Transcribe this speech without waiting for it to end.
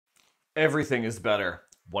Everything is better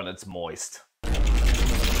when it's moist.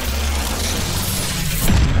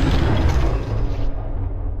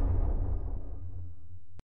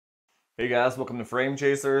 Hey guys, welcome to Frame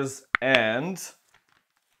Chasers, and...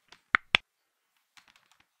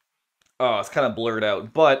 oh, it's kind of blurred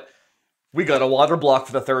out, but we got a water block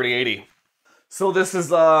for the 3080. So this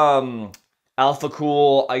is, Alphacool,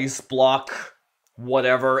 ice block,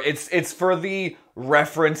 whatever. It's for the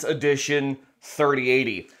reference edition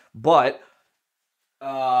 3080. But,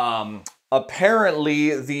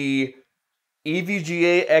 apparently the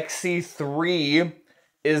EVGA XC3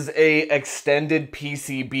 is a extended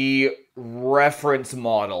PCB reference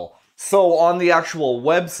model. So on the actual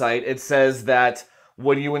website, it says that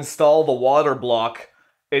when you install the water block,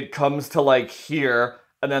 it comes to like here,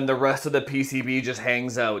 and then the rest of the PCB just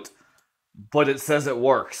hangs out. But it says it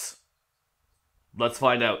works. Let's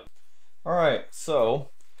find out. Alright, so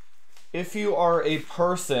if you are a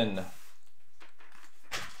person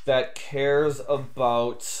that cares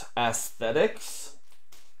about aesthetics,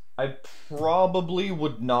 I probably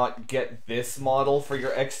would not get this model for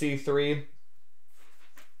your XC3.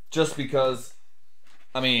 Just because,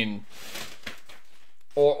 I mean,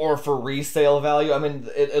 or for resale value. I mean,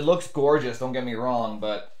 it looks gorgeous, don't get me wrong,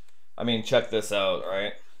 but, I mean, check this out,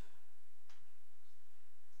 right?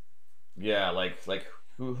 Yeah, like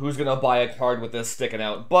who's gonna buy a card with this sticking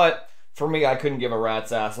out? But for me, I couldn't give a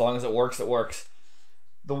rat's ass. As long as it works, it works.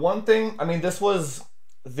 The one thing, I mean, this was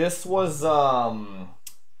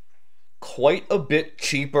quite a bit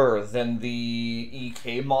cheaper than the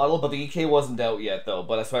EK model, but the EK wasn't out yet though.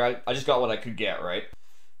 But I swear, I just got what I could get, right?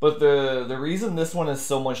 But the reason this one is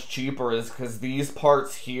so much cheaper is because these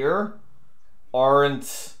parts here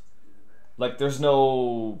aren't, like, there's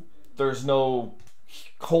no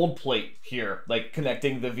cold plate here, like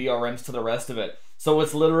connecting the VRMs to the rest of it. So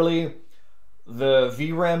it's literally the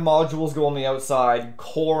VRAM modules go on the outside,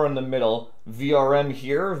 core in the middle, VRM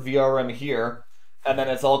here, and then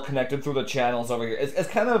it's all connected through the channels over here. It's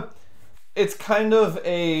kind of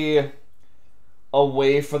a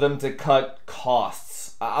way for them to cut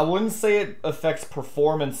costs. I wouldn't say it affects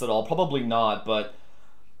performance at all, probably not, but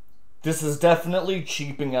this is definitely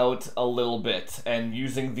cheaping out a little bit and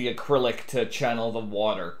using the acrylic to channel the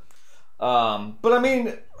water. But I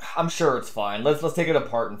mean, I'm sure it's fine. Let's take it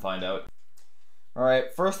apart and find out.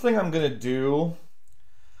 Alright, first thing I'm gonna do,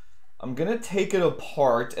 I'm gonna take it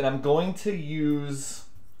apart and I'm going to use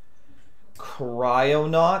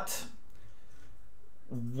Cryonaut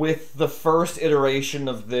with the first iteration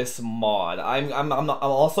of this mod. I'm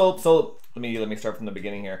also, so let me start from the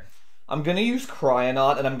beginning here. I'm gonna use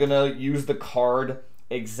Cryonaut and I'm gonna use the card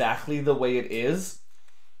exactly the way it is,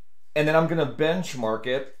 and then I'm gonna benchmark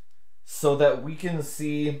it so that we can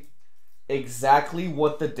see exactly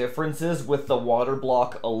what the difference is with the water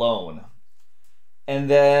block alone. And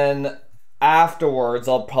then afterwards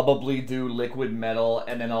I'll probably do liquid metal,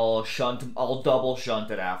 and then I'll double shunt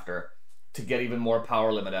it after to get even more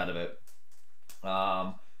power limit out of it.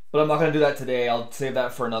 But I'm not gonna do that today. I'll save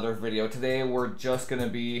that for another video. Today we're just gonna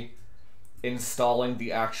be installing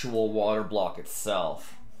the actual water block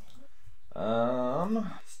itself.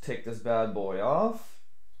 Let's take this bad boy off.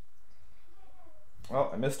 Oh,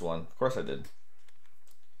 I missed one. Of course I did.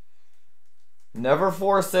 Never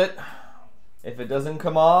force it. If it doesn't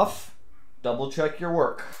come off, double check your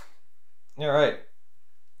work. Alright.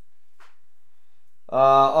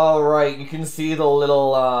 Alright, you can see the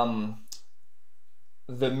little,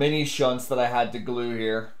 the mini shunts that I had to glue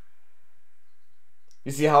here.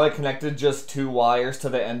 You see how I connected just 2 wires to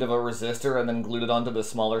the end of a resistor and then glued it onto the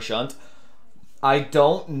smaller shunt? I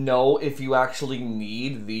don't know if you actually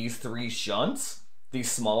need these 3 shunts, these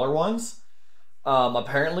smaller ones.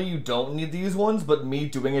 Apparently you don't need these ones, but me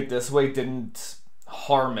doing it this way didn't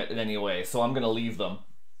harm it in any way, so I'm gonna leave them.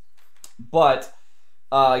 But,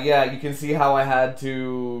 yeah, you can see how I had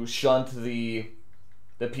to shunt the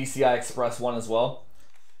PCI Express one as well.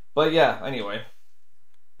 But yeah, anyway.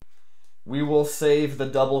 We will save the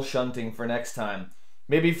double shunting for next time.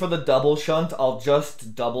 Maybe for the double shunt, I'll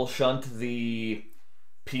just double shunt the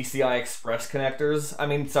PCI Express connectors. I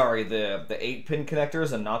mean, sorry, the 8-pin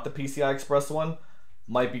connectors and not the PCI Express one.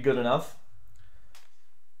 Might be good enough.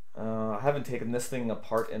 I haven't taken this thing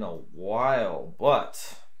apart in a while,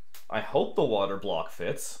 but I hope the water block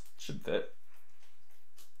fits. It should fit.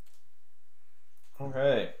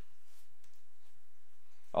 Okay.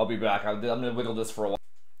 I'll be back. I'm gonna wiggle this for a while.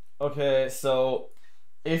 Okay, so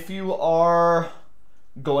if you are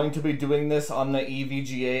going to be doing this on the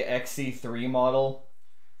EVGA XC3 model,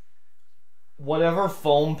 whatever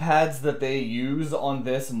foam pads that they use on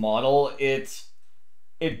this model, it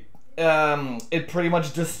it pretty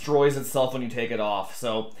much destroys itself when you take it off.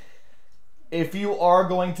 So if you are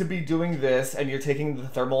going to be doing this and you're taking the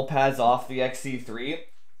thermal pads off the XC3,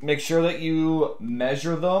 make sure that you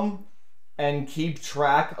measure them and keep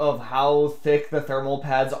track of how thick the thermal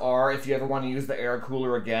pads are if you ever want to use the air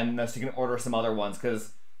cooler again, unless you can order some other ones,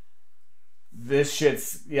 because this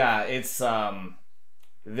shit's, yeah, it's,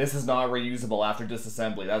 this is not reusable after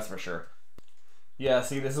disassembly, that's for sure. Yeah,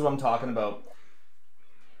 see, this is what I'm talking about.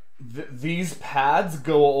 These pads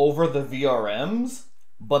go over the VRMs,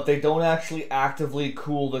 but they don't actually actively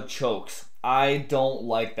cool the chokes. I don't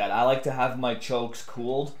like that. I like to have my chokes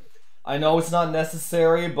cooled. I know it's not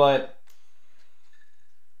necessary, but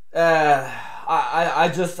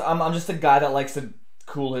I'm just a guy that likes to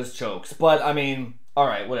cool his chokes. But I mean, all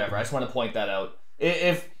right, whatever. I just want to point that out.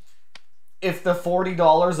 If the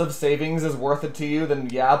 $40 of savings is worth it to you, then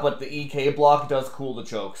yeah. But the EK block does cool the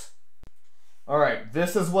chokes. All right,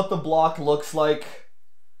 this is what the block looks like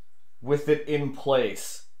with it in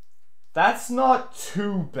place. That's not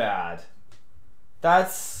too bad.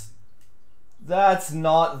 That's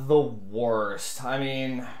not the worst. I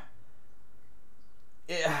mean,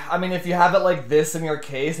 if you have it like this in your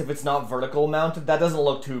case, if it's not vertical mounted, that doesn't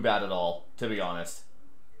look too bad at all, to be honest.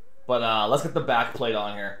 But let's get the back plate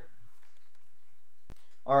on here.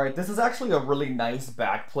 Alright, this is actually a really nice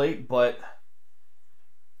back plate, but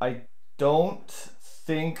I don't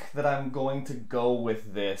think that I'm going to go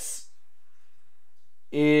with this.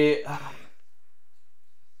 Yeah,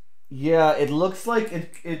 it looks like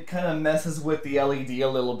it kind of messes with the LED a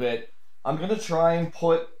little bit. I'm gonna try and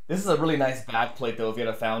put, this is a really nice back plate though if you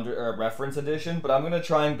had a founder or a reference edition, but I'm gonna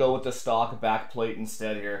try and go with the stock back plate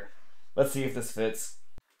instead here. Let's see if this fits.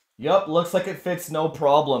 Yup, looks like it fits no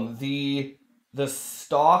problem. The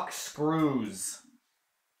stock screws,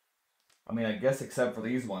 I mean, I guess except for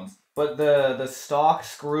these ones, but the stock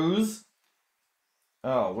screws,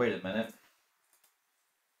 oh, wait a minute.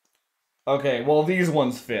 Okay, well, these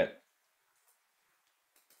ones fit.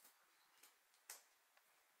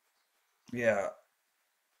 Yeah.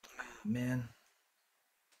 Man.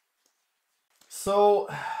 So,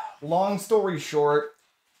 long story short,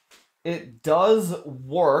 it does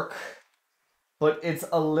work, but it's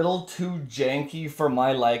a little too janky for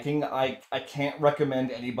my liking. I can't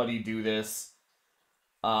recommend anybody do this.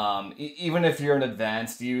 Even if you're an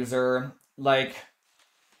advanced user. Like,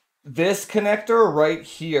 this connector right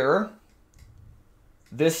here,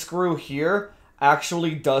 this screw here,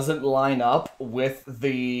 actually doesn't line up with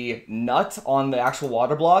the nut on the actual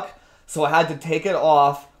water block. So I had to take it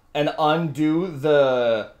off and undo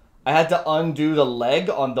the... I had to undo the leg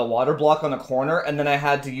on the water block on the corner, and then I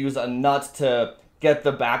had to use a nut to get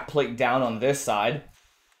the back plate down on this side.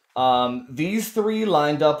 These three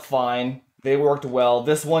lined up fine. They worked well.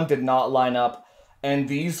 This one did not line up. And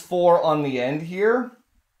these four on the end here,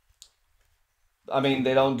 I mean,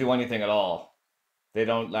 they don't do anything at all. They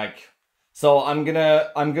don't, like... So I'm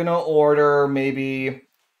gonna order maybe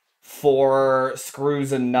 4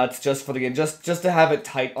 screws and nuts just for the end, just to have it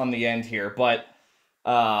tight on the end here. But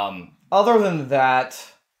other than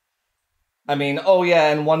that, I mean, oh yeah,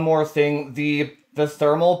 and one more thing, the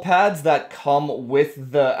thermal pads that come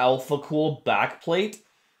with the Alphacool backplate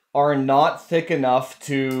are not thick enough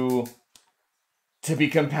to be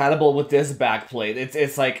compatible with this backplate.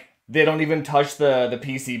 It's like they don't even touch the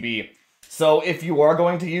PCB. So if you are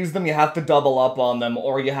going to use them, you have to double up on them,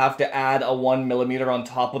 or you have to add a 1mm on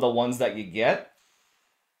top of the ones that you get.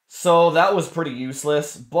 So that was pretty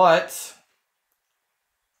useless, but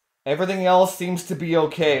everything else seems to be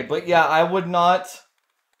okay. But yeah, I would not,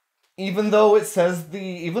 even though it says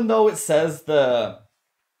the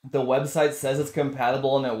website says it's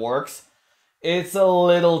compatible and it works, it's a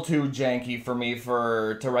little too janky for me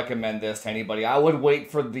to recommend this to anybody. I would wait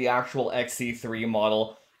for the actual XC3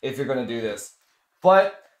 model if you're going to do this.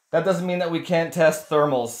 But that doesn't mean that we can't test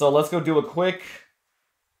thermals. So let's go do a quick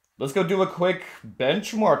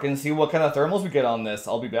benchmark and see what kind of thermals we get on this.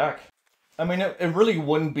 I'll be back. I mean, it really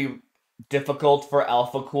wouldn't be difficult for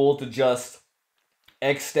Alphacool to just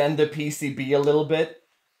extend the PCB a little bit.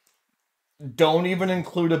 Don't even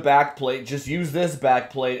include a backplate. Just use this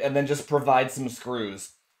backplate and then just provide some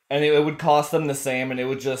screws. And it would cost them the same, and it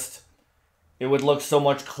would look so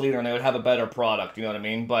much cleaner, and they would have a better product, you know what I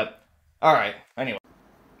mean? But, alright, anyway.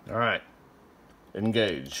 Alright.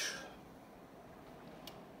 Engage.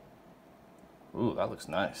 Ooh, that looks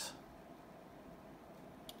nice.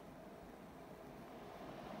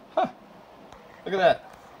 Huh. Look at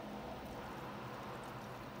that.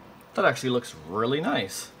 That actually looks really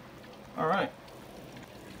nice. Alright.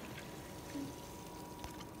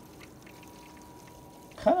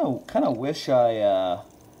 Kinda wish I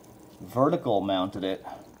vertical mounted it.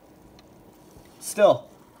 Still.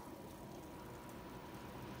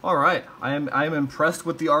 Alright, I am impressed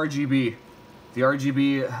with the RGB. The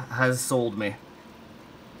RGB has sold me.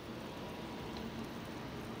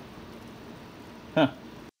 Huh.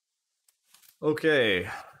 Okay.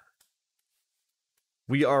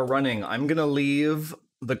 We are running. I'm gonna leave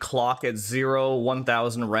the clock at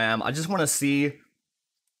 1000 RAM. I just want to see...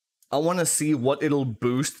 I want to see what it'll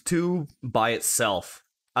boost to by itself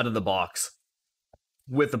out of the box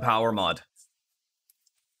with the power mod.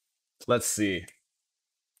 Let's see.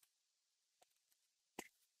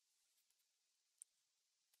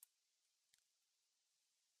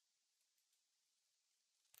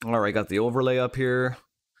 Alright, got the overlay up here.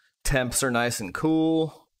 Temps are nice and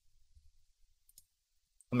cool.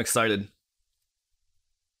 I'm excited.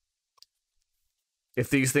 If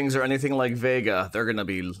these things are anything like Vega, they're gonna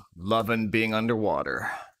be loving being underwater.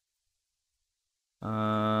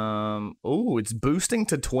 Oh, it's boosting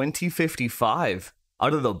to 2055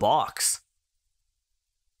 out of the box.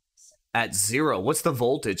 At 0. What's the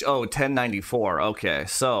voltage? Oh, 1094. Okay,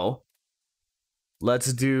 so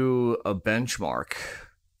let's do a benchmark.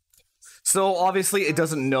 So obviously it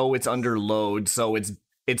doesn't know it's under load, so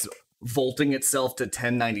it's volting itself to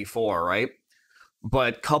 1094, right?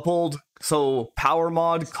 But coupled, so power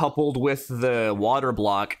mod coupled with the water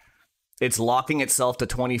block, it's locking itself to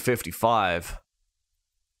 2055.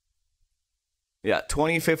 Yeah,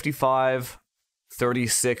 2055,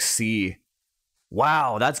 36C.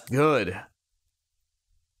 Wow, that's good.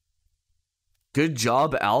 Good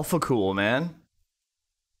job, Alphacool, man.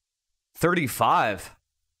 35.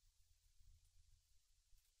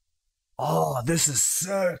 Oh, this is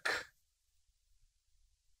sick.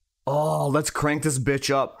 Oh, let's crank this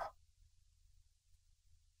bitch up.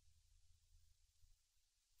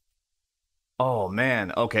 Oh,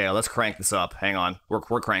 man. Okay, let's crank this up. Hang on. We're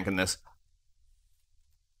cranking this.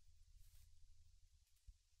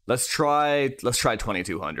 Let's try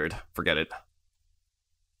 2200. Forget it.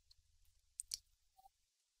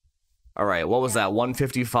 All right, what was that?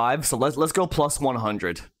 155. So let's go plus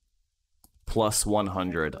 100. Plus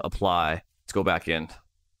 100. Apply. Let's go back in.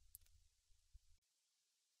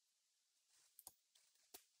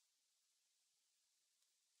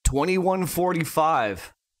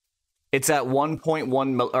 $2145. It's at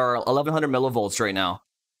 1.1 or 1100 millivolts right now.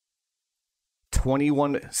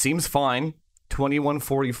 21 seems fine.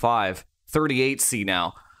 2145. 38C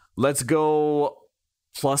now. Let's go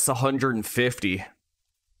plus 150.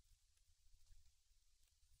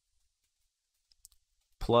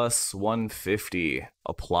 Plus 150.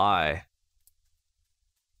 Apply.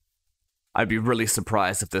 I'd be really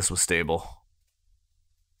surprised if this was stable.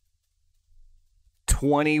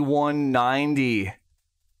 2190.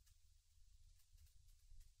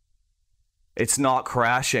 It's not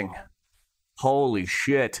crashing. Holy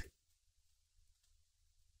shit.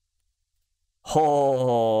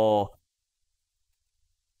 Oh.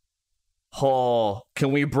 Oh.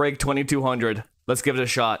 Can we break 2200? Let's give it a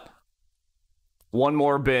shot. One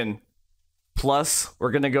more bin. Plus,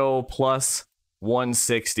 we're gonna go plus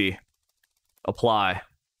 160. Apply.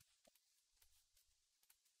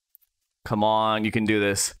 Come on, you can do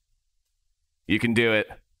this. You can do it.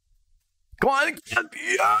 Come on.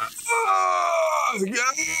 Yeah!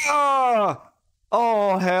 Yeah!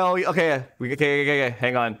 Oh, hell. Okay. Okay.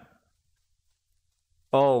 Hang on.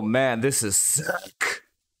 Oh, man. This is sick.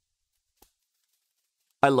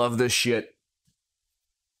 I love this shit.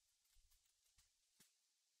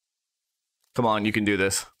 Come on, you can do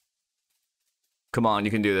this. Come on,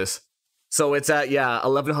 you can do this. So it's at, yeah,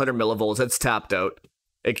 1100 millivolts. It's tapped out.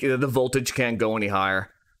 The voltage can't go any higher.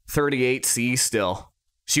 38C still.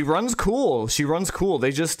 She runs cool. She runs cool.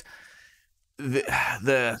 They just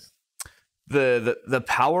the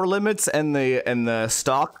power limits and the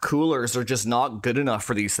stock coolers are just not good enough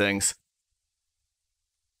for these things.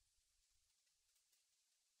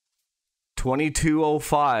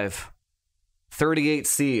 2205.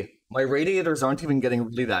 38C. My radiators aren't even getting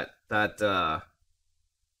really they're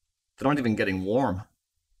not even getting warm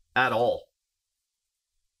at all.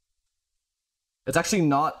 It's actually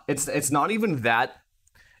not, it's not even that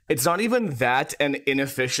an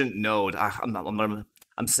inefficient node. I'm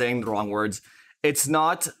saying the wrong words. It's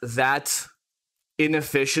not that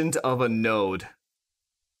inefficient of a node.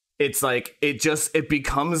 It's like, it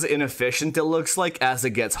becomes inefficient, it looks like, as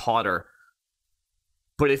it gets hotter.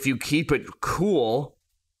 But if you keep it cool,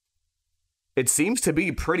 it seems to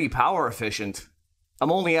be pretty power efficient.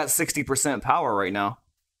 I'm only at 60% power right now.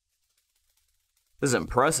 This is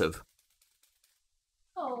impressive.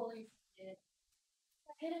 Holy shit.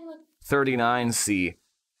 39C.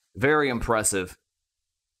 Very impressive.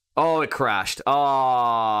 Oh, it crashed.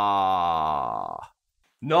 Ah.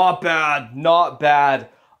 Not bad, not bad.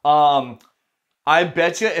 I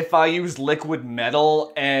bet you if I used liquid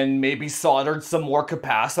metal and maybe soldered some more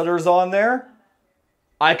capacitors on there,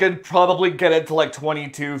 I could probably get it to like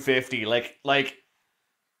 2250. Like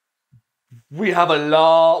we have a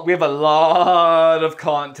lot of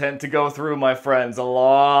content to go through, my friends. A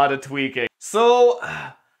lot of tweaking. So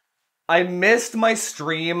I missed my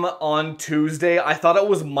stream on Tuesday. I thought it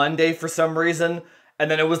was Monday for some reason, and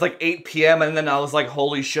then it was like 8 p.m. and then I was like,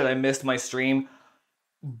 holy shit, I missed my stream.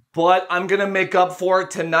 But I'm gonna make up for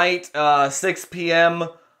it tonight, 6 p.m.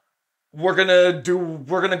 We're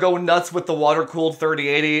gonna go nuts with the water-cooled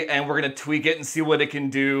 3080, and we're gonna tweak it and see what it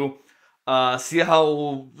can do. See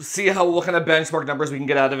what kind of benchmark numbers we can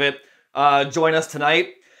get out of it. Join us tonight.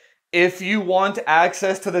 If you want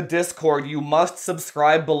access to the Discord, you must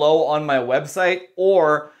subscribe below on my website,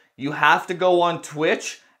 or you have to go on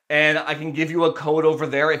Twitch, and I can give you a code over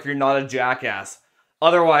there if you're not a jackass.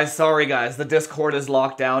 Otherwise, sorry guys, the Discord is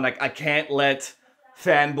locked down. I can't let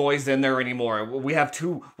fanboys in there anymore. We have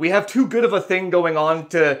too good of a thing going on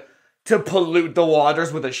to pollute the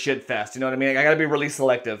waters with a shit fest. You know what I mean? I gotta be really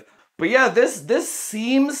selective. But yeah, this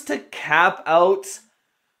seems to cap out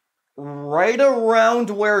right around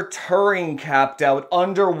where Turing capped out,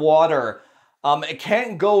 underwater. It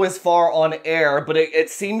can't go as far on air, but it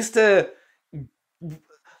seems to...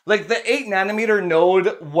 Like, the 8nm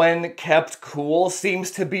node, when kept cool, seems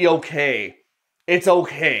to be okay. It's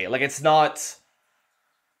okay. Like, it's not...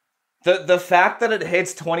 The fact that it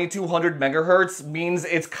hits 2200 megahertz means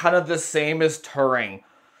it's kind of the same as Turing.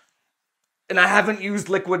 And I haven't used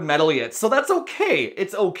liquid metal yet, so that's okay.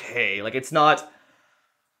 It's okay. Like, it's not...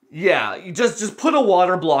 Yeah, you just put a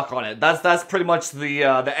water block on it. That's pretty much the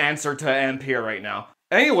answer to Ampere right now.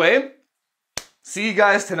 Anyway... See you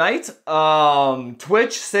guys tonight,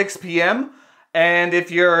 Twitch, 6 p.m. And if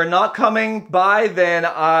you're not coming by, then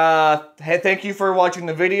hey, thank you for watching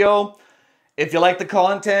the video. If you like the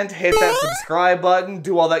content, hit that subscribe button,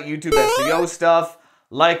 do all that YouTube SEO stuff,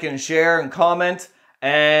 like and share and comment.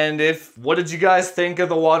 And what did you guys think of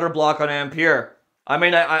the water block on Ampere? I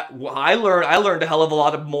mean, I learned a hell of a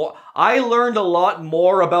lot more. I learned a lot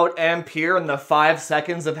more about Ampere in the 5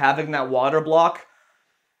 seconds of having that water block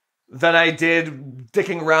than I did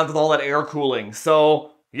dicking around with all that air cooling.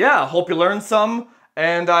 So, yeah, hope you learned some,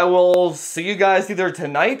 and I will see you guys either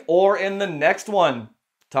tonight or in the next one.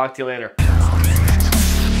 Talk to you later.